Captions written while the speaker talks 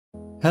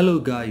Hello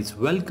guys,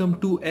 welcome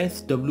to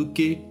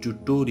SWK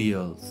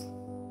Tutorials.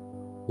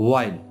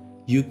 While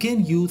you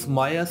can use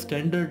Maya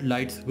standard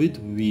lights with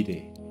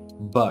VRay,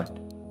 but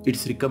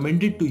it's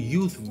recommended to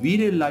use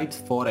VRay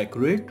lights for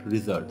accurate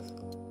results.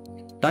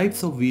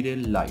 Types of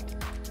VRay lights: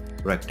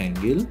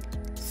 rectangle,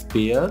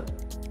 sphere,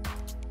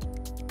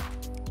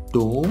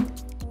 dome,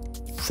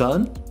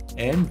 sun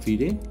and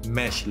VRay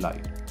mesh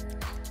light.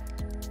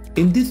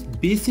 In this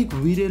basic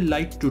VRay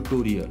light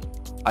tutorial,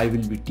 I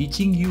will be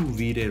teaching you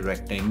Vray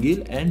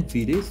Rectangle and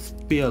Vray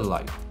Sphere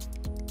light.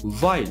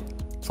 While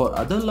for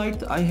other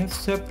lights I have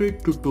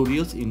separate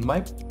tutorials in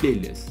my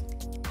playlist.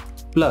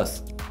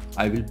 Plus,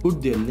 I will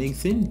put their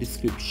links in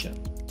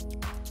description.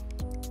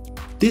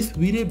 This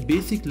Vray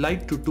basic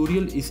light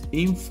tutorial is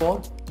aimed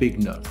for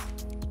beginners.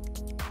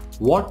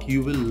 What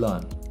you will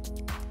learn: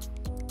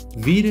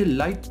 Vray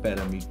light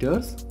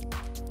parameters,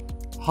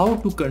 how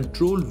to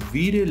control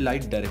Vray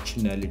light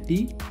directionality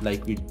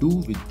like we do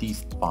with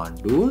these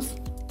pandos,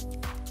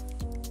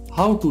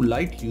 how to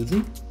light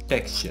using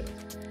texture.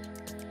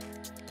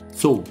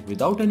 So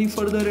without any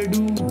further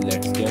ado,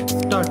 let's get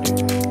started.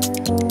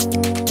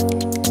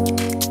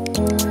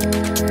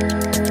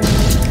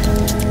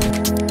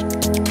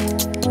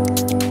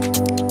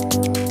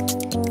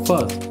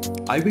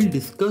 First, I will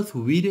discuss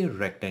Vray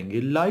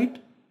Rectangle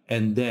Light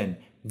and then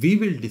we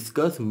will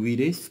discuss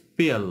Vray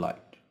Sphere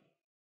Light.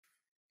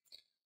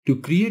 To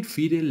create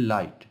Vray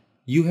light,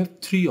 you have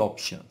three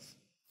options.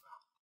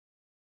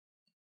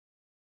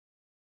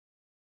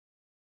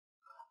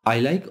 I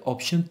like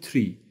option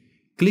 3.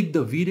 Click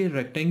the Vray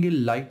Rectangle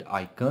Light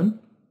icon,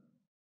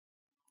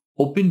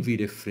 open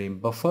Vray Frame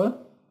Buffer,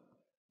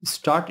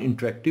 start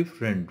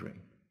interactive rendering.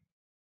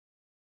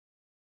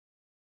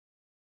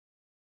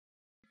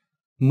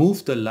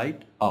 Move the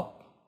light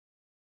up.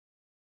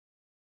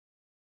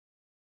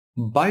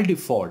 By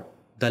default,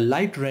 the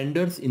light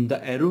renders in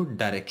the arrow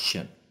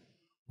direction.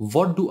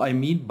 What do I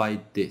mean by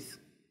this?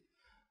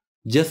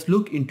 Just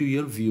look into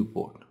your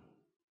viewport.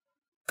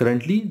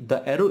 Currently,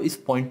 the arrow is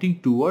pointing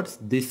towards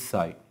this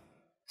side.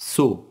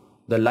 So,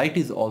 the light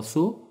is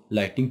also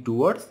lighting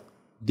towards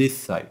this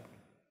side.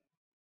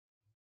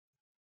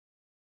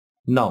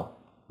 Now,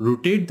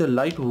 rotate the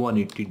light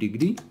 180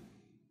 degree.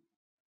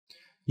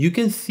 You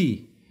can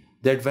see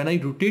that when I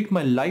rotate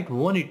my light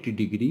 180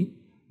 degree,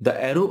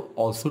 the arrow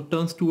also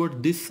turns towards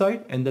this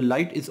side and the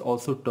light is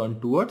also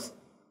turned towards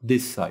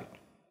this side.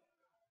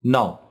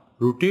 Now,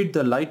 rotate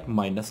the light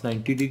minus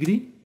 90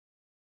 degree.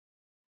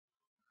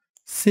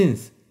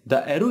 Since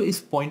the arrow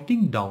is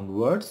pointing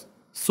downwards,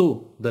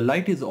 so the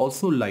light is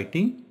also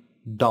lighting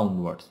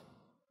downwards.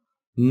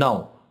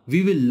 Now,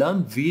 we will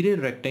learn Vray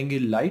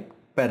Rectangle Light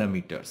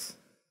parameters.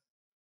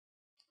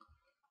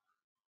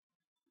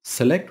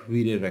 Select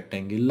Vray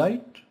Rectangle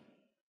Light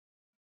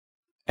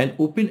and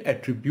open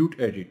Attribute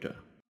Editor.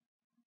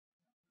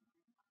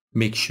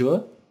 Make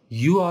sure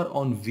you are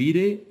on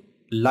Vray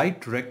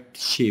Light Rect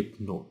Shape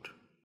node.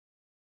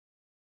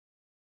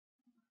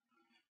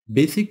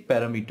 Basic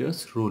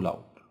parameters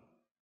rollout.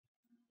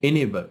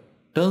 Enable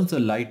turns the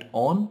light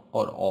on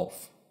or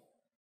off.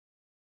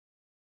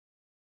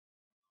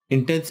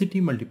 Intensity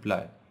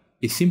multiplier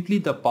is simply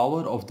the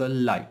power of the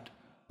light.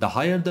 The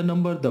higher the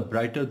number, the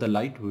brighter the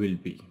light will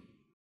be.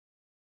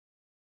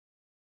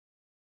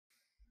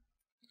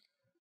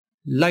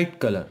 Light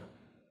color.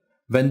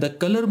 When the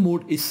color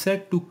mode is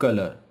set to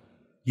color,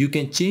 you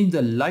can change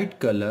the light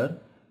color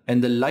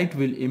and the light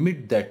will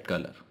emit that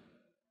color.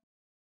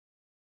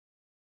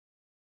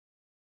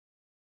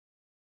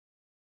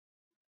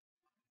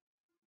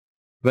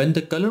 When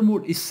the color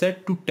mode is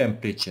set to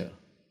temperature,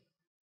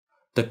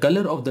 the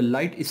color of the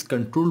light is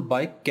controlled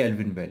by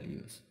Kelvin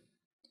values.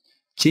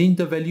 Change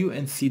the value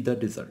and see the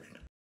result.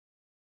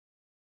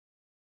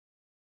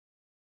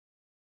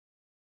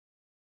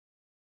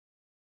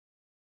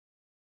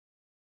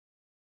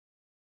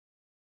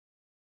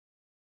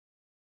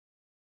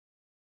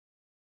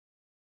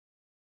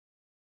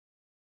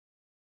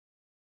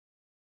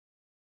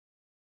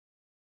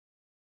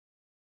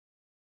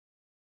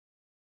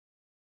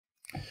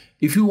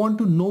 If you want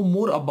to know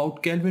more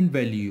about Kelvin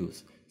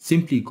values,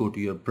 simply go to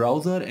your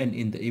browser and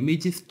in the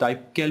images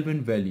type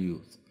Kelvin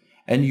values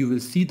and you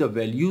will see the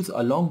values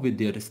along with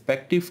their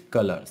respective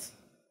colors.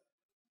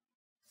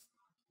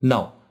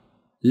 Now,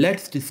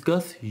 let's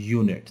discuss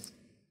units.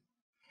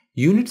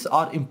 Units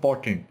are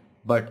important,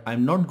 but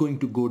I'm not going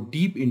to go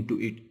deep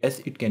into it as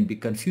it can be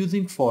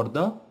confusing for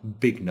the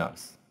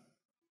beginners.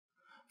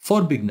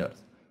 For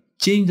beginners,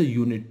 change the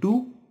unit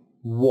to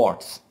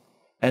watts.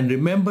 And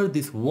remember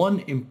this one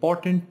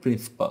important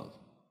principle.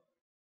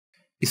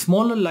 A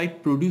smaller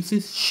light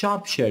produces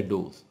sharp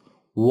shadows,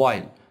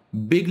 while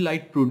big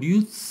light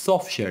produces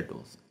soft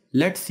shadows.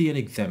 Let's see an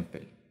example.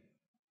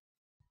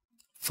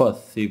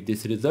 First, save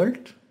this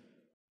result.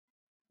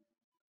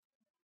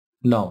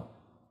 Now,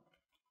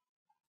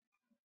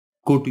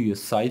 go to your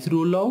size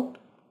rollout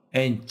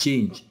and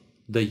change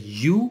the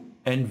U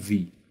and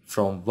V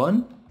from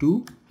 1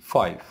 to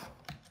 5.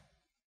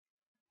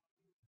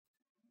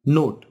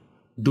 Note,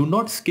 do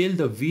not scale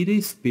the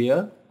Vray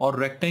Sphere or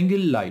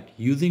rectangle light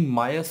using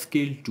Maya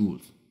scale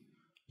tools.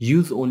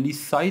 Use only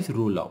size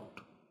rollout.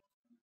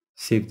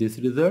 Save this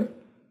result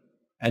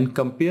and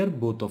compare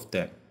both of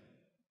them.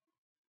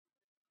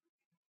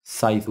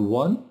 Size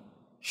 1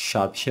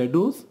 sharp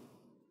shadows,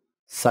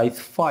 size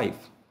 5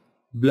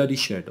 blurry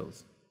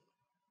shadows.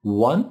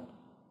 1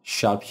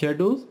 sharp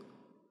shadows,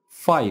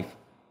 5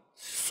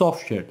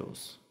 soft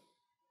shadows.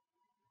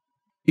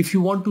 If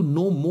you want to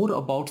know more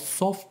about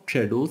soft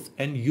shadows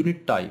and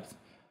unit types,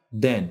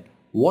 then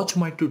watch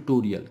my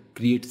tutorial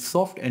Create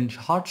Soft and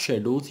Hard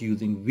Shadows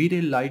using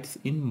VRay Lights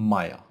in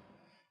Maya.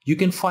 You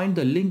can find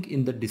the link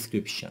in the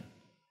description.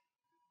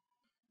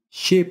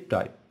 Shape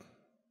type.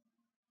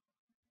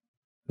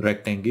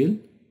 Rectangle.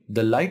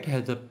 The light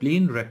has a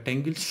plain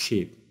rectangle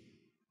shape.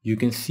 You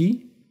can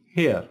see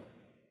here.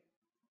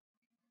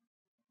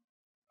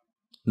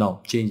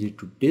 Now change it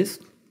to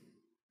disc.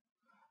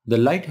 The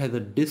light has a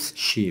disc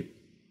shape,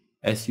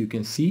 as you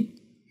can see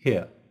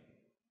here.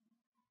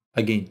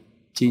 Again,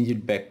 change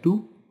it back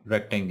to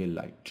rectangle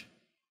light.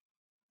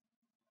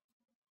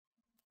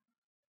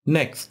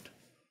 Next,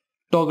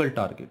 toggle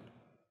target.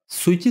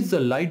 Switches the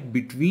light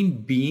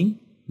between being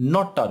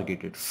not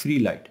targeted, free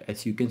light,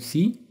 as you can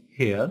see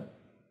here,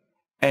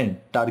 and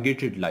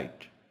targeted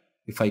light.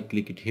 If I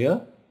click it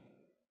here,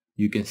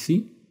 you can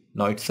see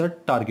now it's a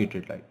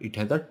targeted light. It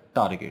has a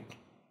target.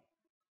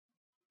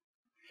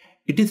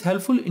 It is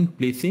helpful in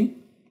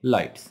placing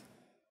lights.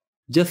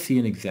 Just see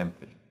an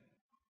example.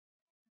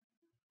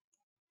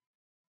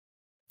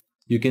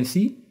 You can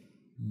see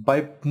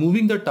by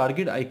moving the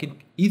target I can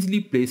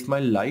easily place my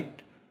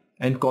light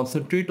and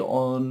concentrate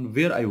on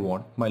where I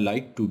want my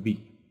light to be.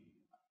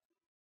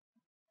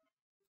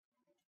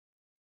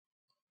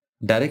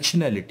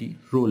 Directionality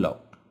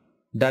rollout.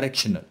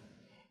 Directional.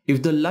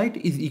 If the light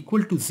is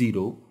equal to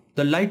 0,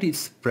 the light is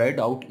spread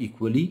out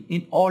equally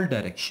in all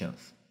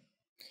directions.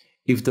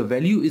 If the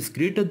value is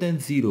greater than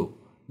 0,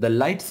 the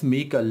lights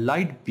make a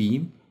light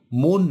beam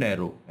more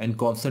narrow and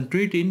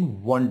concentrate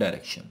in one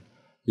direction.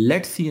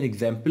 Let's see an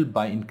example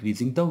by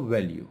increasing the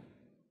value.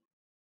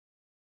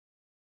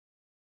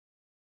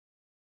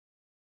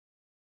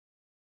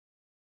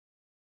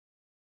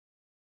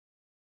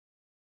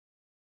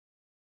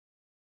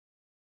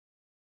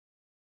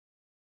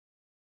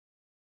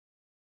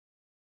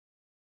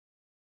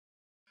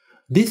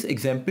 This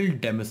example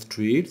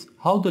demonstrates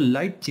how the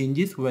light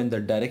changes when the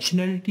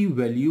directionality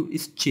value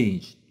is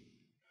changed,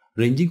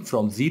 ranging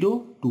from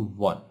 0 to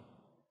 1.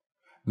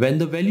 When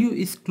the value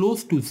is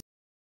close to 0,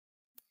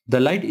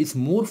 the light is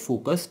more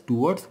focused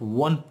towards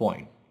one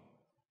point,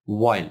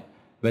 while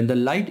when the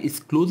light is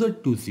closer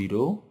to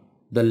 0,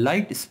 the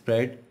light is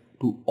spread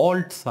to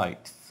all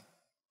sides.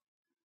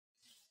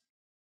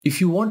 If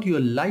you want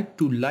your light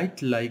to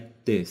light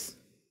like this,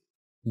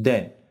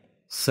 then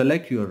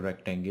select your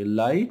rectangle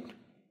light.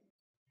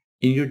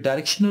 In your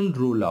directional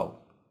rollout,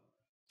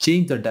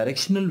 change the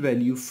directional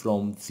value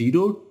from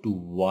 0 to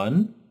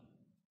 1.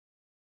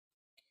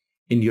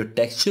 In your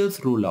textures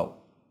rollout,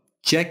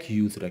 check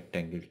Use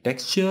Rectangle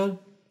Texture.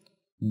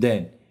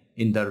 Then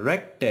in the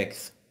Rect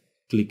text,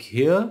 click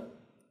here,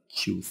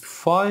 choose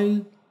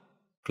File,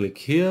 click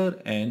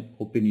here and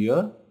open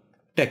your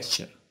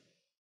texture.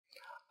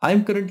 I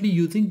am currently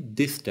using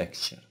this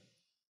texture.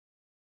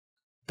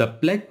 The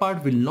black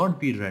part will not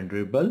be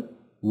renderable,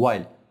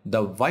 while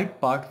the white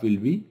part will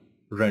be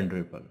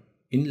renderable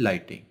in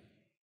lighting.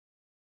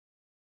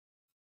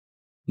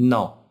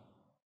 Now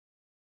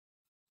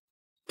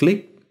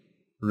click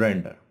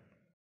Render.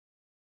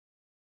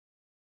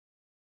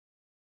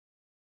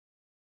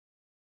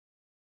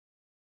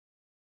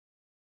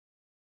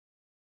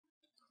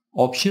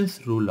 Options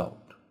rollout.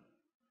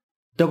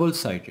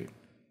 Double-sided.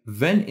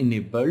 When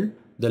enabled,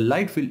 the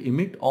light will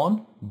emit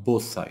on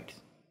both sides.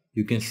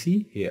 You can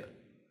see here.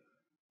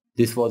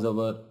 This was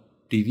our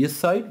previous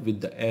side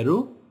with the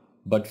arrow,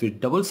 but with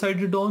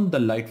double-sided on, the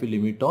light will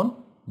emit on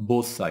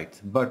both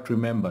sides. But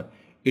remember,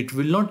 it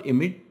will not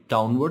emit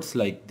downwards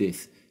like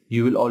this.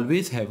 You will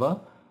always have a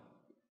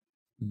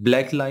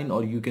black line,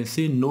 or you can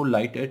say no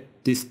light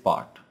at this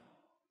part.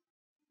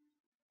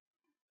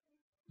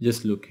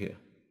 Just look here.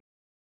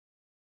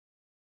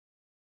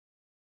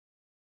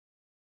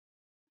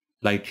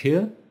 Light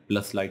here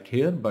plus light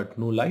here, but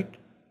no light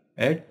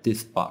at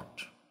this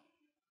part.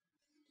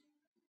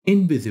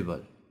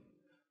 Invisible.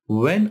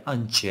 When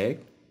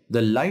unchecked,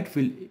 the light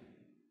will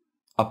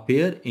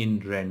appear in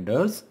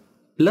renders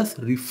plus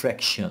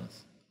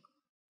refractions.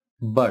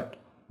 But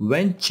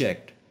when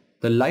checked,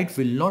 the light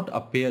will not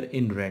appear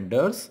in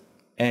renders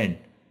and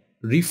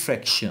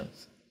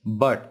refractions,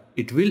 but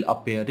it will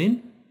appear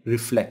in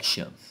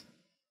reflections.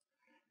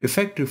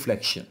 Effect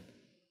reflection.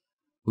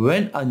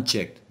 When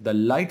unchecked, the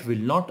light will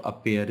not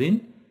appear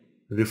in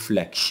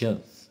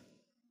reflections.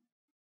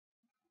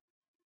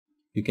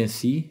 You can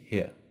see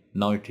here.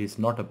 Now it is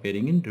not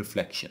appearing in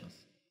reflections.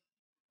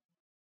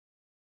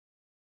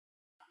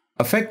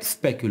 Effect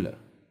specular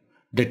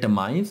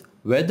determines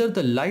whether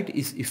the light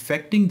is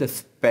affecting the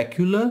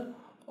specular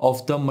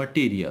of the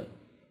material.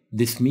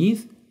 This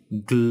means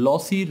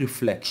glossy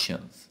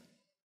reflections.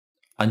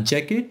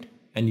 Uncheck it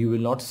and you will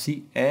not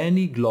see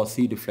any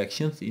glossy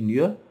reflections in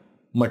your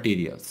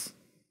materials.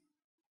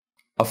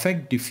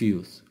 Affect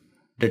diffuse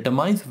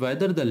determines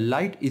whether the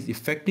light is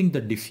affecting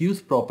the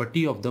diffuse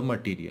property of the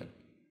material.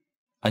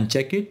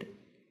 Uncheck it.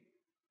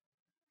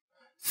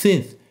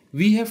 Since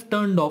we have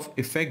turned off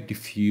effect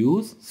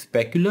diffuse,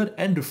 specular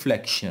and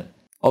reflection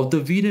of the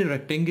VRay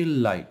rectangle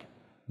light,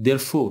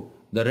 therefore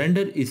the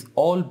render is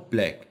all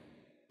black.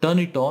 Turn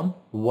it on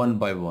one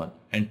by one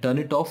and turn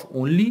it off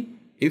only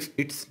if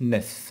it's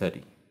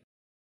necessary.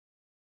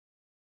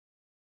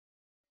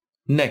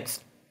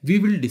 Next, we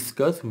will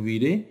discuss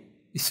VRay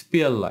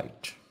Sphere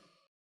light.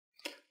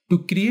 To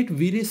create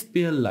VRay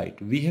Sphere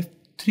light, we have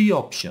three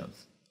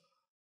options.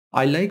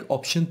 I like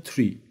option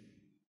 3.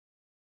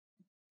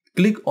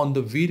 Click on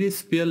the VRay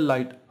Sphere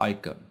light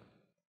icon.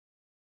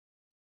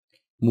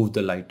 Move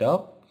the light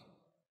up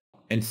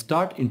and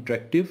start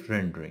interactive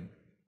rendering.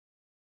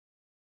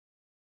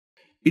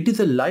 It is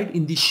a light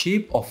in the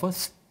shape of a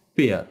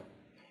sphere.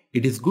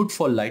 It is good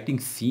for lighting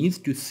scenes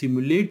to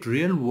simulate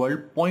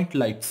real-world point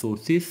light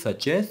sources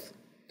such as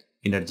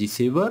energy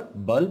saver,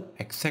 bulb,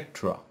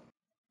 etc.,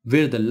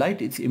 where the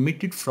light is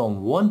emitted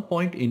from one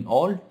point in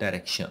all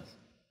directions.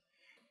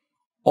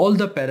 All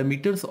the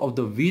parameters of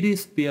the VRay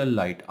Sphere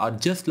light are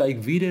just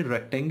like VRay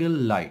Rectangle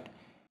Light,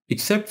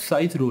 except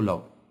size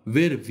rollout,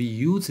 where we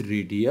use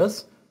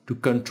radius to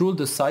control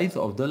the size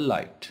of the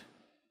light.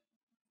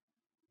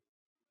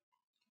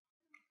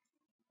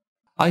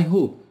 I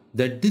hope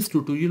that this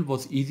tutorial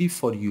was easy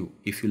for you.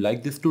 If you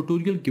like this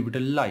tutorial, give it a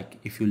like.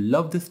 If you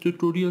love this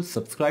tutorial,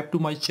 subscribe to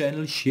my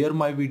channel, share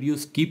my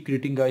videos. Keep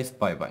creating guys.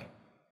 Bye bye.